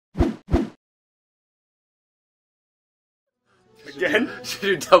Again? Should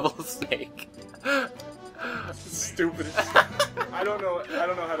do double snake. Stupid. I don't know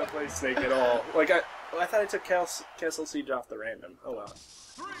how to play Snake at all. Like I thought I took Castle Siege off the random. Oh well.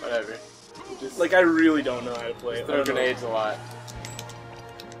 Whatever. Just, like I really don't know how to play it. Throw grenades a lot.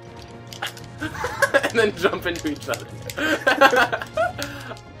 And then jump into each other.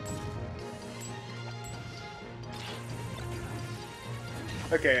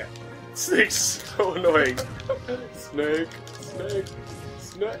 Okay. Snake's so annoying. Snake, snake,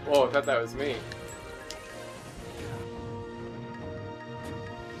 snake. Whoa, I thought that was me.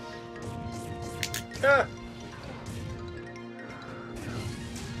 Ah.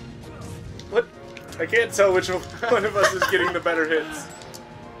 What? I can't tell which one of us is getting the better hits.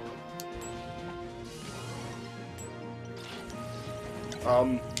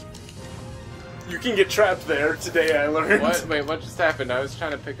 You can get trapped there. Today I learned. What? Wait, what just happened? I was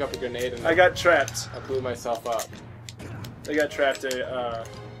trying to pick up a grenade and I got trapped. I blew myself up. I got trapped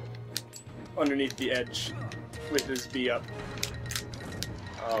underneath the edge with his B up.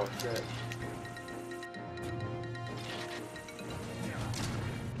 Oh shit.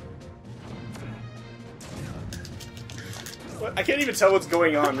 What? I can't even tell what's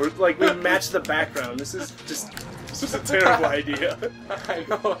going on. We're like we match the background. This is a terrible idea. I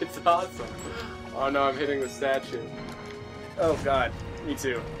know, it's awesome. Oh no, I'm hitting the statue. Oh god, me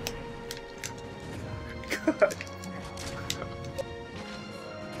too. God.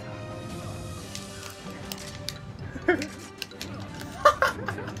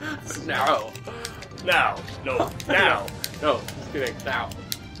 No. Now. No. Now. No, just kidding. Now.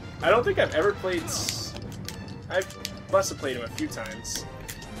 I don't think I've ever played... I must have played him a few times.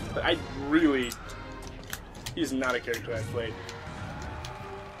 But I really... He's not a character I've played.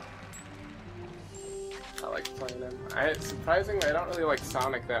 I like playing him. Surprisingly, I don't really like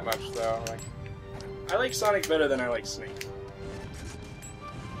Sonic that much, though. Like, I like Sonic better than I like Snake.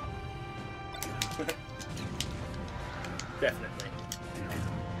 Definitely.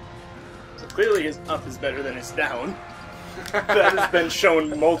 So clearly his up is better than his down. That has been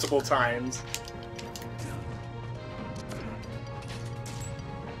shown multiple times.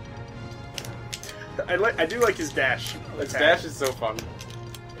 I do like his dash. his dash is so fun.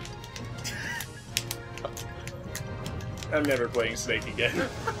 I'm never playing Snake again.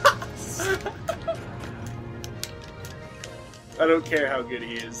 I don't care how good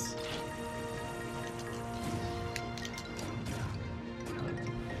he is.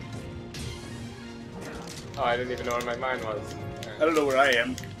 Oh, I didn't even know where my mind was. I don't know where I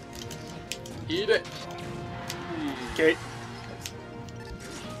am. Eat it! Okay.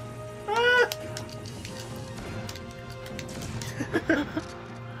 Ah!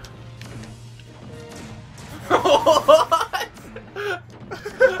 What?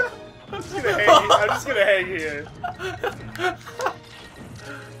 I'm just gonna hang here.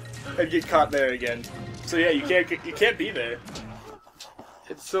 And get caught there again. So yeah, you can't be there.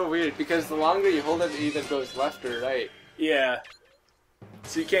 It's so weird because the longer you hold it, it either goes left or right. Yeah.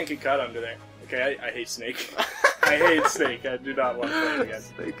 So you can't get caught under there. Okay, I hate Snake. I hate Snake. I do not want to play it again.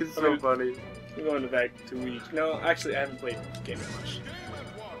 Snake is so funny. I'm going back to week. No, actually, I haven't played the game that much.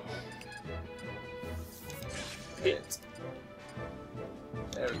 Hit.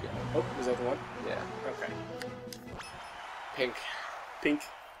 There we go. Oh, is that the one? Yeah. Okay. Pink. Pink.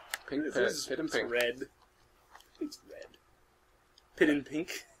 Pink. Pit and pink. Red. It's red. Pit and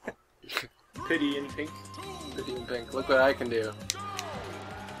pink. Pity and pink. Pity and pink. Look what I can do.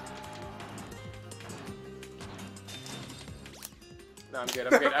 No, I'm good.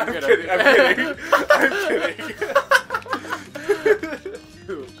 I'm good. I'm good. I'm kidding. I'm kidding.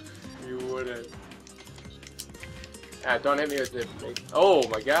 You wouldn't. Ah, don't hit me with the big... Oh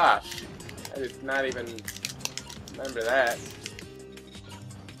my gosh! I did not even remember that.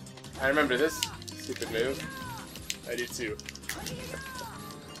 I remember this stupid move. I do too.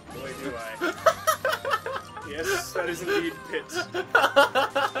 Boy, do I. Yes, that is indeed Pit.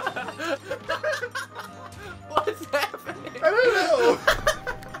 What's happening? I don't know!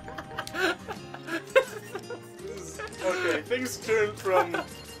 Okay, things turned from...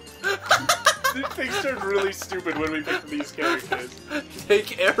 Things turned really stupid when we picked these characters.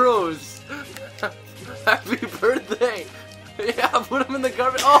 Take arrows! Happy birthday! Yeah, put them in the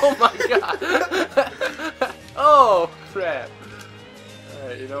garbage. Oh my god! Oh crap!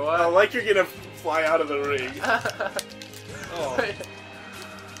 Alright, you know what? Oh, like you're gonna fly out of the ring. Oh.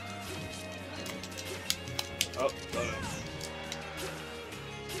 Oh, no.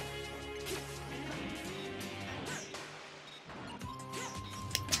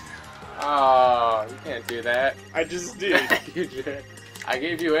 Oh, you can't do that. I just did. You jerk. I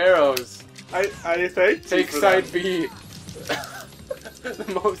gave you arrows. I thanked you Take for side that. B. the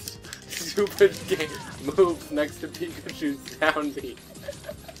most stupid game move next to Pikachu's down B.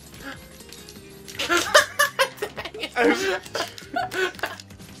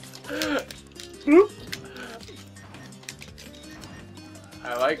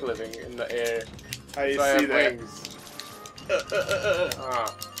 I like living in the air. I so I see have that. wings.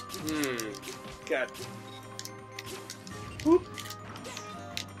 God. Whoop.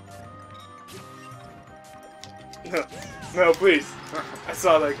 No, no, please. I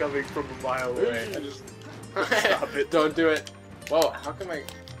saw that coming from a mile away. I just stop it. Don't do it. Whoa, how come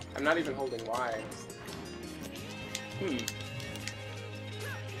I'm not even holding Y.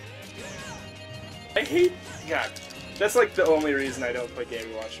 I hate... God. That's like the only reason I don't play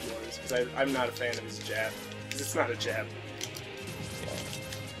Game & Watch more, is because I'm not a fan of his jab. Because it's not a jab.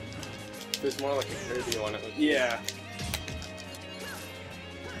 There's more like a Kirby one. Yeah.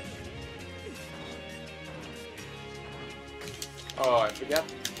 Oh, I forgot.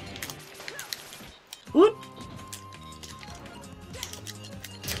 Whoop!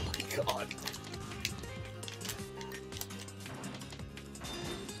 Oh my God.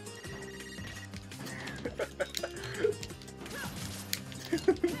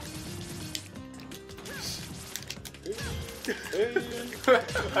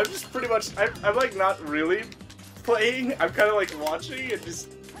 I'm just pretty much... I'm like not really playing. I'm kind of like watching and just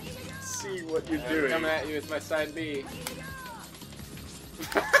see what you're doing. Coming at you with my side B.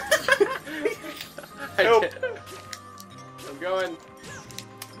 Help! I'm going.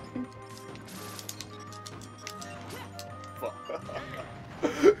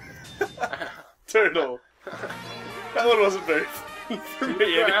 Turtle. That one wasn't very for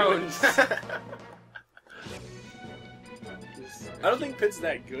me anyways. I don't think Pit's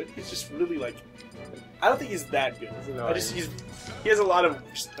that good. He's just really like... I don't think he's that good. He has a lot of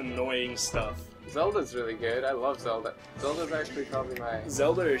just annoying stuff. Zelda's really good. I love Zelda. Zelda's actually probably my...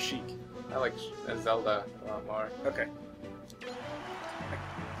 Zelda or Sheik? I like Zelda a lot more. Okay.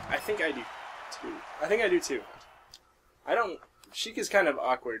 I think I do too. I think I do too. I don't... Sheik is kind of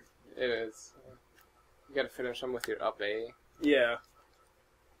awkward. It is. You gotta finish them with your up A. Yeah.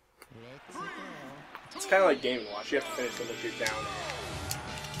 It's kind of like Game & Watch. You have to finish them with your down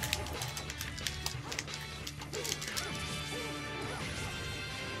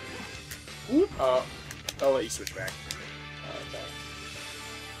A. Whoop. I'll let you switch back. Okay.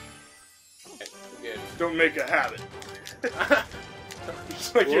 Good. Don't make a habit.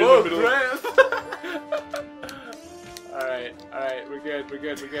 Just like Whoa, you're in the middle. Alright, we're good.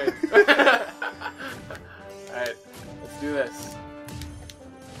 Alright, let's do this.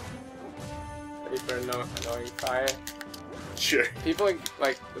 Ready for annoying fire? Sure. People,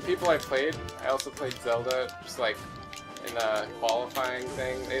 like, the people I played, I also played Zelda, just like, in the qualifying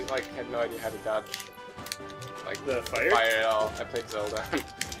thing, they like had no idea how to dodge, like, the fire at all. I played Zelda.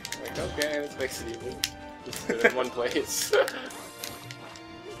 Like, okay, this makes it easy. Just do it in one place.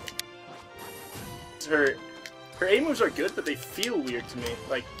 Her A moves are good, but they feel weird to me.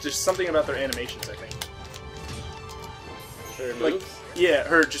 Like, just something about their animations, I think. Her Like, moves?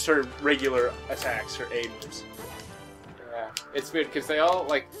 yeah, just her regular attacks, her A moves. Yeah, it's weird because they all,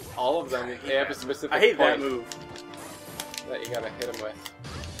 like, all of them, they have a specific I hate that point move. that you gotta hit them with.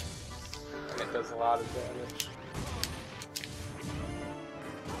 And it does a lot of damage.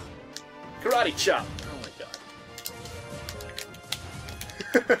 Karate chop! Oh my god.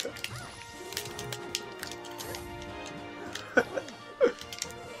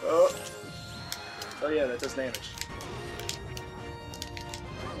 Oh yeah, that does damage.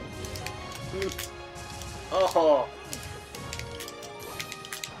 Oh!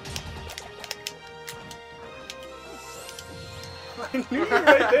 I knew you were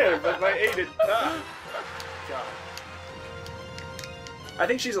right there, but my A did not. God. I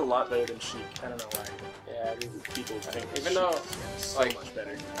think she's a lot better than Sheik. I don't know why. Yeah, People think even though, so like, much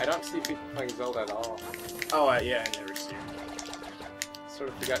better. I don't see people playing Zelda at all. Oh, yeah, I never see her. Sort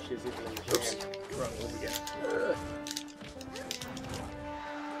of forgot she's even in the Oops. game. Wrong move again.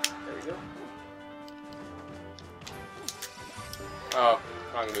 There we go. Oh,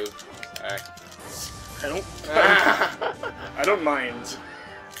 wrong move. Alright. I don't mind.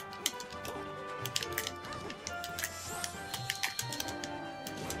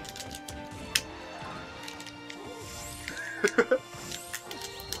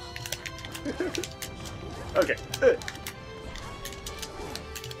 Okay.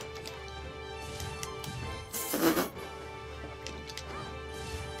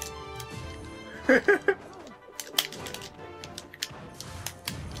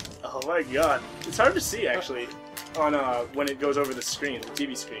 Oh my god. It's hard to see actually on when it goes over the screen, the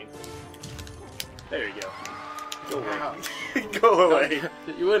TV screen. There you go. Go away. Go away.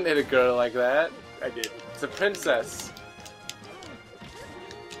 You wouldn't hit a girl like that. I did. It's a princess.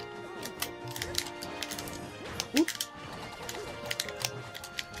 Whoop.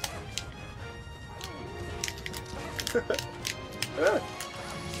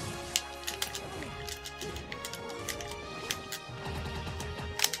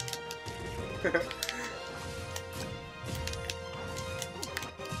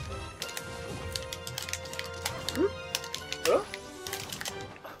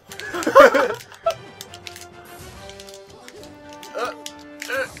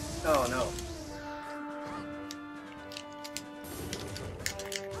 Oh no.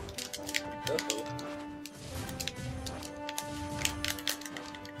 Uh-oh.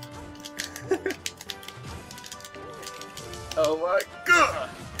 Oh my god!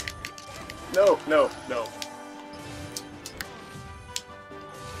 No, no, no.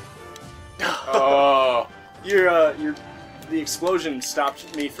 Oh. The explosion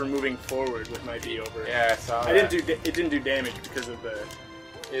stopped me from moving forward with my V over. Yeah, I saw I that. it didn't do damage because of the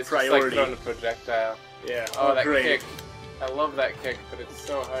It's priority. just like throwing a projectile. Yeah. Oh, that great. kick. I love that kick, but it's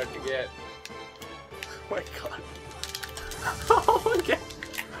so hard to get. Oh my god. Oh my god.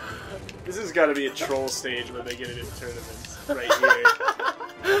 This has got to be a troll stage where they get it in tournaments. Right here.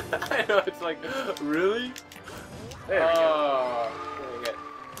 I know, it's like, really? There we go. Oh, dang it.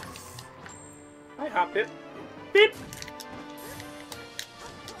 Hi, Hop Pip. Beep!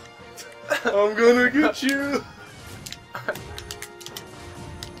 I'm gonna get you!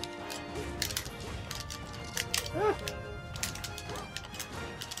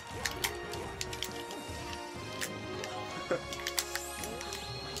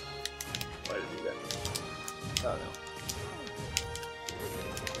 Why did I do that? Oh no.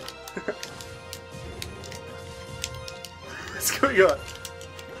 What's going on?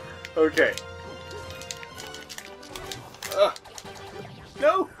 Okay.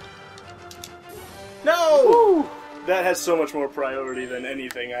 No! No! Woo! That has so much more priority than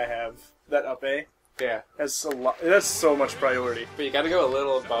anything I have. That up A Yeah. has a lot. That's so much priority. But you gotta go a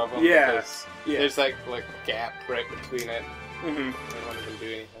little above them Yeah. because Yeah. there's like a gap right between it. Mm-hmm. You don't want to do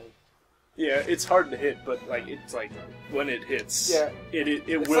anything. Yeah, it's hard to hit, but like it's like when it hits, Yeah. it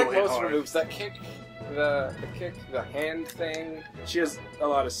It's will like hit most hard. moves. That kick, the kick, the hand thing. She has a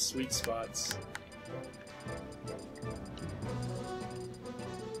lot of sweet spots.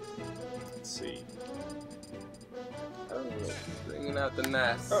 Let's see. I don't know. Bringing out the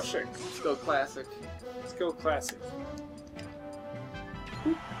nest. Oh sure. Let's go classic. Let's go classic.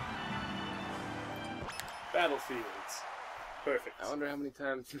 Battlefields. Perfect. I wonder how many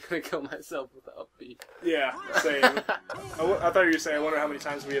times I'm gonna kill myself with the upbeat. Yeah, same. I thought you were saying, I wonder how many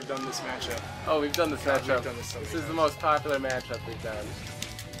times we have done this matchup. Oh, we've done this God, matchup. we've done this so This many is the most popular matchup we've done.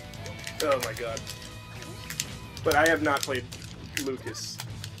 Oh my god. But I have not played Lucas.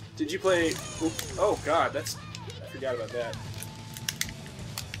 Did you play... Oh god, that's... I forgot about that.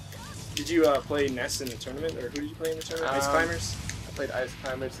 Did you play Ness in the tournament? Or who did you play in the tournament? Ice Climbers? I played Ice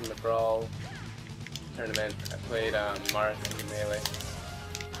Climbers in the Brawl tournament. I played Marth in the Melee.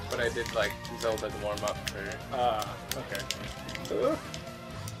 But I did like Zelda's warm-up for... Okay.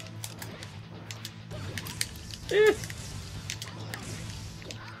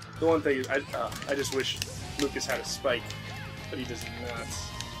 The one thing is, I just wish Lucas had a spike, but he does not.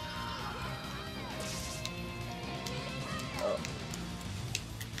 Oh.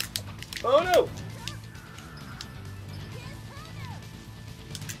 Oh no!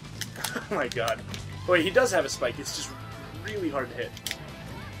 Oh my god. Wait, he does have a spike, it's just really hard to hit.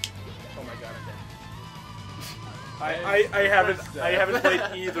 Oh my god, I'm dead. I haven't played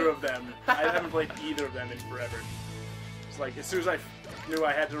either of them. I haven't played either of them in forever. It's like, as soon as I knew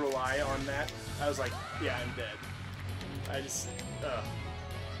I had to rely on that, I was like, yeah, I'm dead. I just,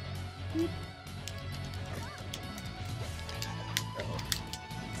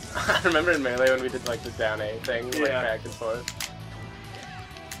 I remember in Melee when we did like the down A thing, like Yeah. back and forth.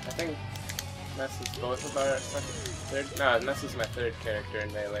 I think Ness is both of our third. No, Ness is my third character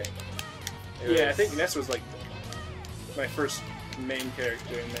in Melee. Yeah, I think Ness was like my first main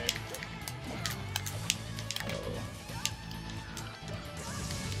character in there.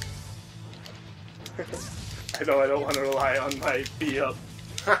 I know I don't want to rely on my B up.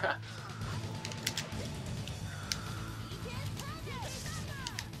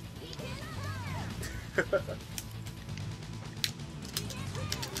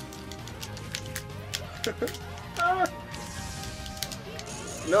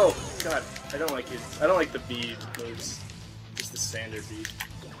 No, God, I don't like his. I don't like the bead moves. Just the standard bead.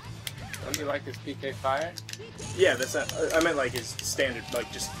 Don't you like his PK Fire? Yeah, that's not. I meant like his standard,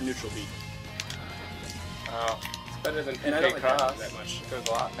 like just neutral bead. Oh, it's better than And I don't PK like Cross. that much. It goes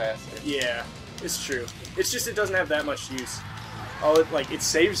a lot faster. Yeah, it's true. It's just it doesn't have that much use. All it like it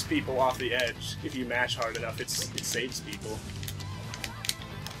saves people off the edge if you mash hard enough. It saves people.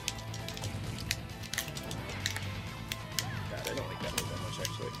 God, I don't like that move that much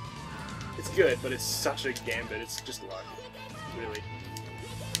actually. It's good, but it's such a gambit. It's just luck, really.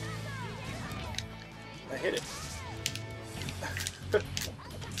 I hit it.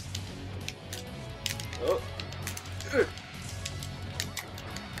 Oh.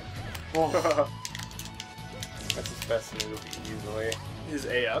 Whoa. That's his best move, easily. His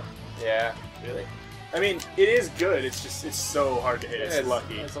A up? Yeah. Really? I mean, it is good, it's just, it's so hard to hit, it's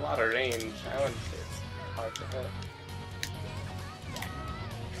lucky. There's a lot of range. I wouldn't say it's hard to hit.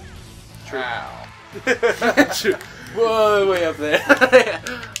 True. Ow. True. Whoa, way up there. I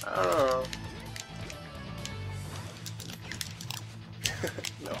don't know.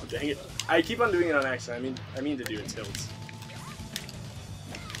 No, dang it. I keep on doing it on accident. I mean to do it tilts.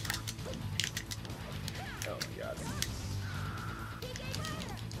 Oh my god.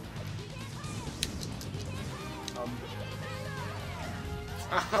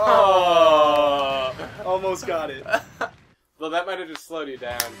 Oh, almost got it. Well, that might have just slowed you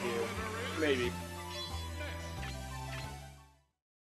down, too. Maybe.